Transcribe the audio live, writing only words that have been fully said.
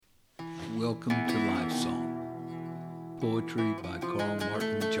Welcome to Life Song, poetry by Carl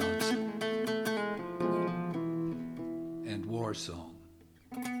Martin Johnson, and War Song,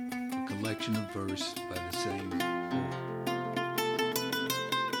 a collection of verse by the same poet.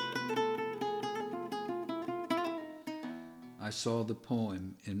 I saw the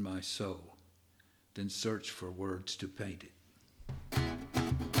poem in my soul, then searched for words to paint it.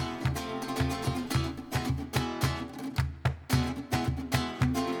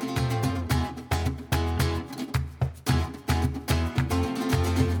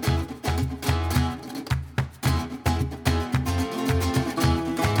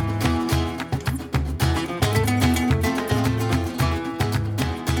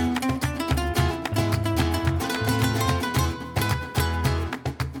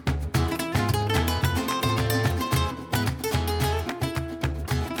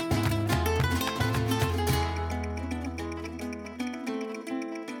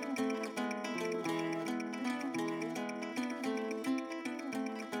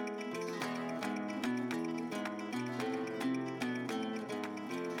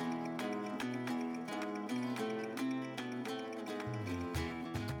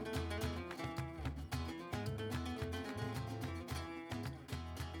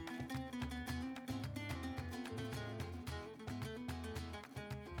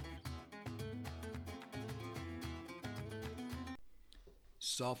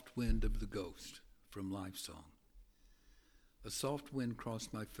 Soft Wind of the Ghost from Life Song. A soft wind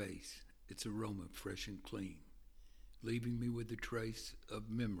crossed my face, its aroma fresh and clean, leaving me with a trace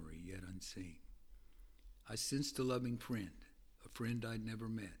of memory yet unseen. I sensed a loving friend, a friend I'd never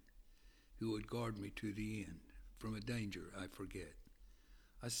met, who would guard me to the end from a danger I forget.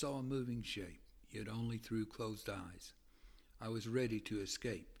 I saw a moving shape, yet only through closed eyes. I was ready to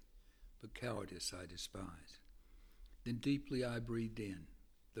escape, but cowardice I despise. Then deeply I breathed in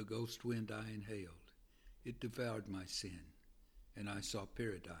the ghost wind I inhaled. It devoured my sin, and I saw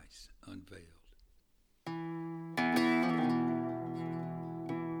paradise unveiled.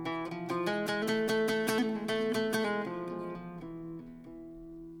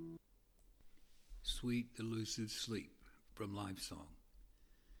 Sweet elusive sleep from Life Song.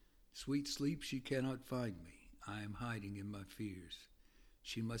 Sweet sleep, she cannot find me. I am hiding in my fears.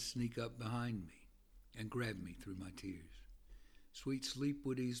 She must sneak up behind me and grab me through my tears. Sweet sleep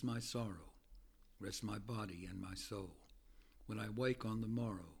would ease my sorrow, rest my body and my soul. When I wake on the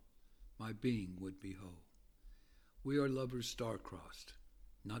morrow, my being would be whole. We are lovers star-crossed,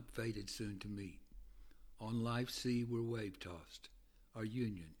 not fated soon to meet. On life's sea we're wave-tossed, our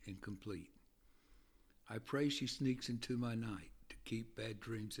union incomplete. I pray she sneaks into my night to keep bad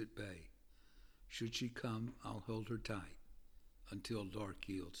dreams at bay. Should she come, I'll hold her tight until dark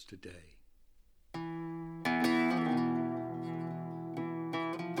yields to day.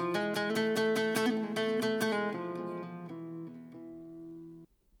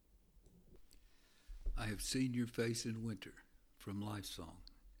 I have seen your face in winter, from Life Song.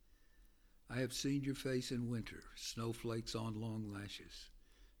 I have seen your face in winter, snowflakes on long lashes,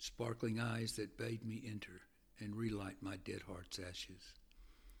 sparkling eyes that bade me enter and relight my dead heart's ashes.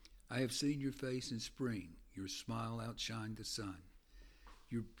 I have seen your face in spring, your smile outshined the sun.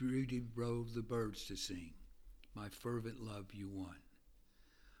 Your beauty drove the birds to sing, my fervent love you won.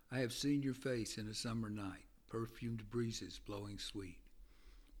 I have seen your face in a summer night, perfumed breezes blowing sweet,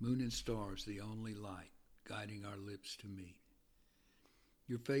 moon and stars the only light, guiding our lips to meet.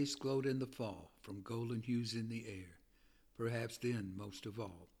 Your face glowed in the fall, from golden hues in the air. Perhaps then, most of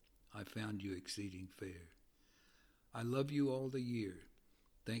all, I found you exceeding fair. I love you all the year.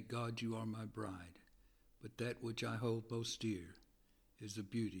 Thank God you are my bride. But that which I hold most dear is the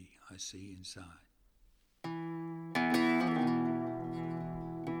beauty I see inside.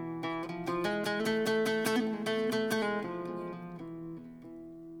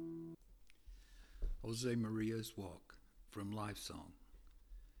 Jose Maria's Walk from Life Song.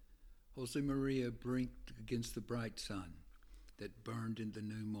 Jose Maria blinked against the bright sun that burned in the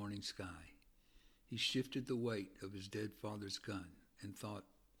new morning sky. He shifted the weight of his dead father's gun and thought,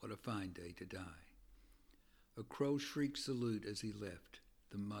 what a fine day to die. A crow shrieked salute as he left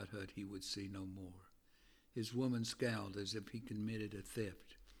the mud hut he would see no more. His woman scowled as if he committed a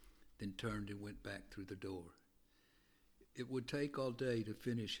theft, then turned and went back through the door. It would take all day to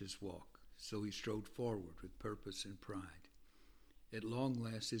finish his walk, so he strode forward with purpose and pride. At long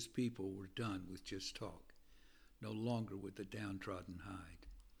last his people were done with just talk, no longer with the downtrodden hide.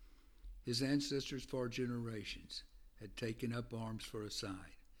 His ancestors for generations had taken up arms for a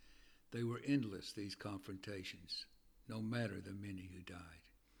side. They were endless, these confrontations, no matter the many who died.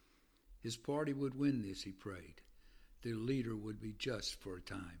 His party would win this, he prayed. Their leader would be just for a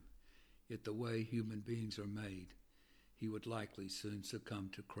time. Yet the way human beings are made, he would likely soon succumb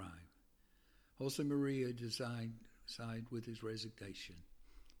to crime. Josemaria sighed with his resignation.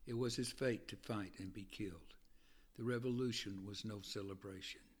 It was his fate to fight and be killed. The revolution was no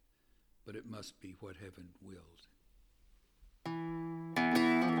celebration, but it must be what heaven willed.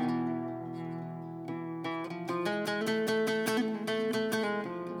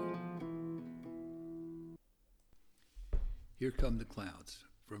 Here come the clouds,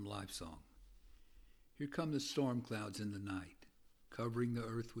 from Life Song. Here come the storm clouds in the night, covering the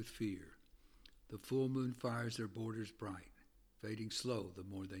earth with fear. The full moon fires their borders bright, fading slow the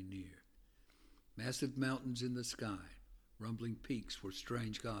more they near. Massive mountains in the sky, rumbling peaks where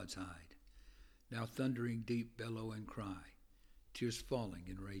strange gods hide, now thundering deep bellow and cry, tears falling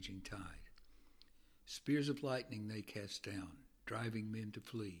in raging tide. Spears of lightning they cast down, driving men to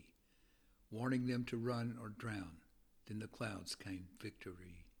flee, warning them to run or drown. Then the clouds came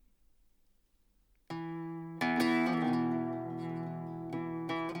victory.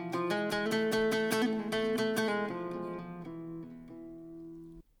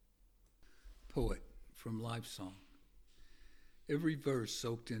 Poet, from Life Song. Every verse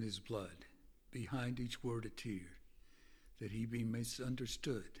soaked in his blood, behind each word a tear. That he be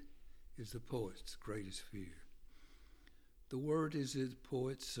misunderstood is the poet's greatest fear. The word is his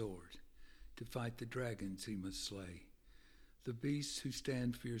poet's sword, to fight the dragons he must slay, the beasts who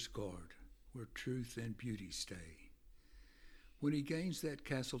stand fierce guard, where truth and beauty stay. When he gains that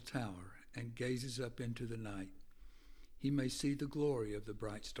castle tower and gazes up into the night, he may see the glory of the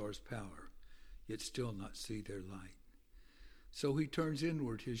bright star's power, yet still not see their light. So he turns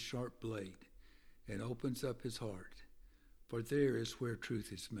inward his sharp blade and opens up his heart, for there is where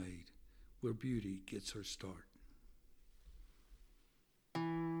truth is made, where beauty gets her start.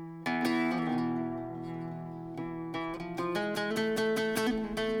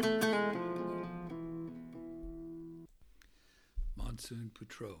 Monsoon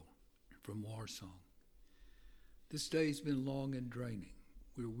Patrol, from War Song. This day's been long and draining.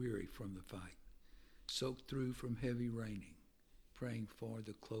 We're weary from the fight, soaked through from heavy raining, praying for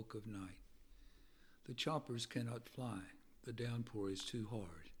the cloak of night. The choppers cannot fly. The downpour is too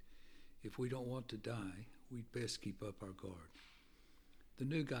hard. If we don't want to die, we'd best keep up our guard. The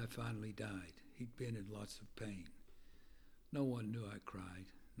new guy finally died. He'd been in lots of pain. No one knew I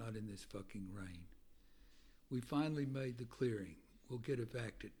cried, not in this fucking rain. We finally made the clearing. We'll get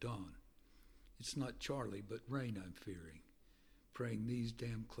evac at dawn. It's not Charlie, but rain I'm fearing, praying these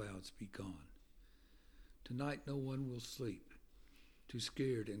damn clouds be gone. Tonight no one will sleep, too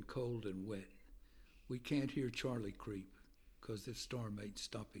scared and cold and wet. We can't hear Charlie creep, 'cause this storm ain't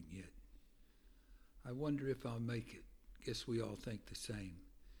stopping yet. I wonder if I'll make it. Guess we all think the same.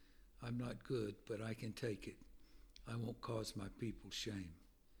 I'm not good, but I can take it. I won't cause my people shame.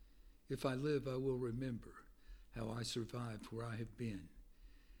 If I live, I will remember how I survived where I have been,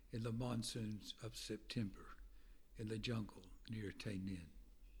 in the monsoons of September, in the jungle near Tay Ninh.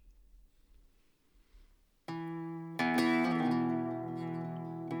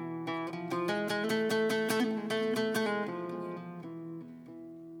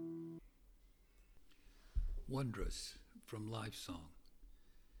 Wondrous, from Life Song.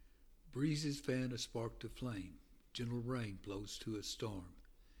 Breezes fan a spark to flame, gentle rain blows to a storm.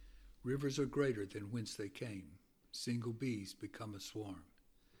 Rivers are greater than whence they came, single bees become a swarm.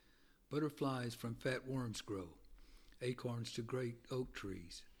 Butterflies from fat worms grow, acorns to great oak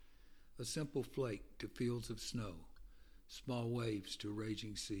trees, a simple flake to fields of snow, small waves to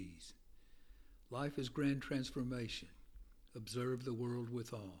raging seas. Life is grand transformation. Observe the world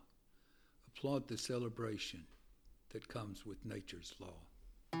with awe. Applaud the celebration that comes with nature's law.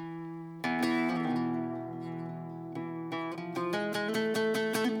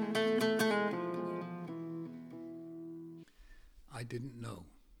 I didn't know,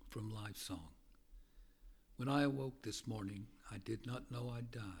 from Life Song. When I awoke this morning, I did not know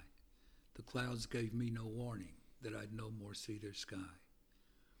I'd die. The clouds gave me no warning that I'd no more see their sky.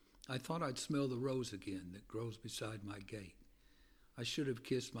 I thought I'd smell the rose again that grows beside my gate. I should have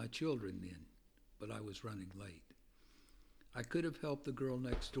kissed my children then, but I was running late. I could have helped the girl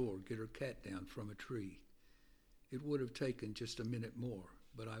next door get her cat down from a tree. It would have taken just a minute more,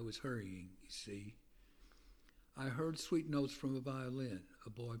 but I was hurrying, you see. I heard sweet notes from a violin a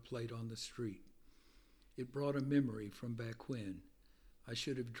boy played on the street. It brought a memory from back when I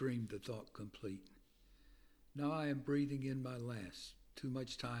should have dreamed the thought complete. Now I am breathing in my last, too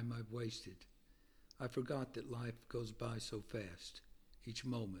much time I've wasted. I forgot that life goes by so fast, each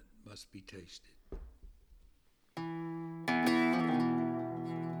moment must be tasted.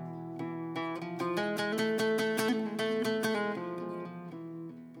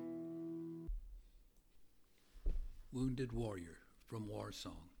 Wounded Warrior from War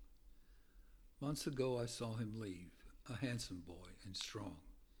Song. Months ago I saw him leave, a handsome boy and strong,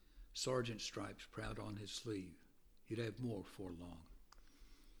 sergeant stripes proud on his sleeve. He'd have more 'fore long.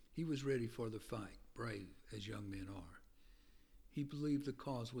 He was ready for the fight, brave as young men are. He believed the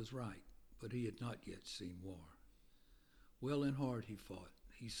cause was right, but he had not yet seen war. Well and hard he fought.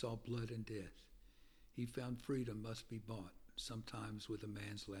 He saw blood and death. He found freedom must be bought, sometimes with a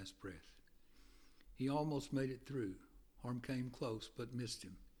man's last breath. He almost made it through. Harm came close but missed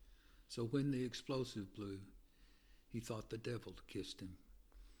him. So when the explosive blew, he thought the devil kissed him.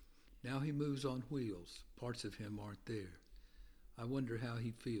 Now he moves on wheels. Parts of him aren't there. I wonder how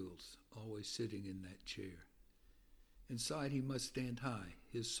he feels, always sitting in that chair. Inside he must stand high,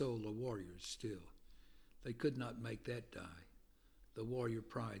 his soul a warrior's still. They could not make that die. The warrior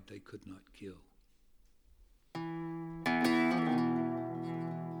pride they could not kill.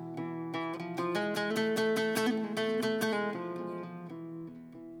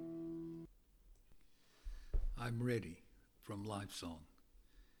 I'm ready from Life Song.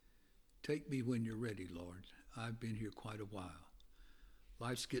 Take me when you're ready, Lord. I've been here quite a while.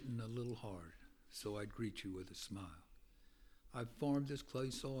 Life's getting a little hard, so I'd greet you with a smile. I've farmed this clay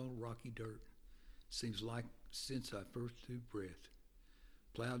soil, rocky dirt. Seems like since I first drew breath.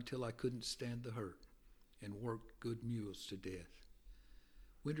 Plowed till I couldn't stand the hurt, and worked good mules to death.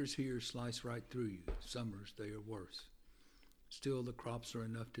 Winters here slice right through you. Summers, they are worse. Still the crops are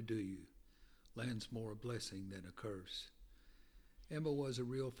enough to do you. Land's more a blessing than a curse. Emma was a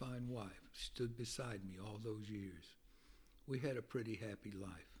real fine wife, stood beside me all those years. We had a pretty happy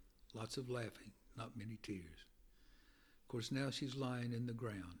life, lots of laughing, not many tears. Of course now she's lying in the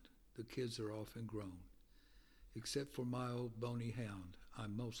ground, the kids are off and grown. Except for my old bony hound,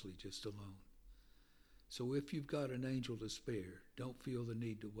 I'm mostly just alone. So if you've got an angel to spare, don't feel the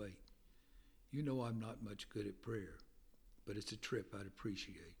need to wait. You know I'm not much good at prayer, but it's a trip I'd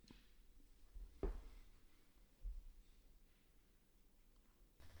appreciate.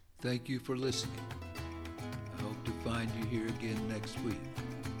 Thank you for listening. I hope to find you here again next week.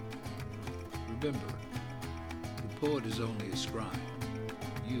 Remember, the poet is only a scribe.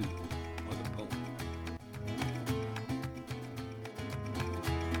 You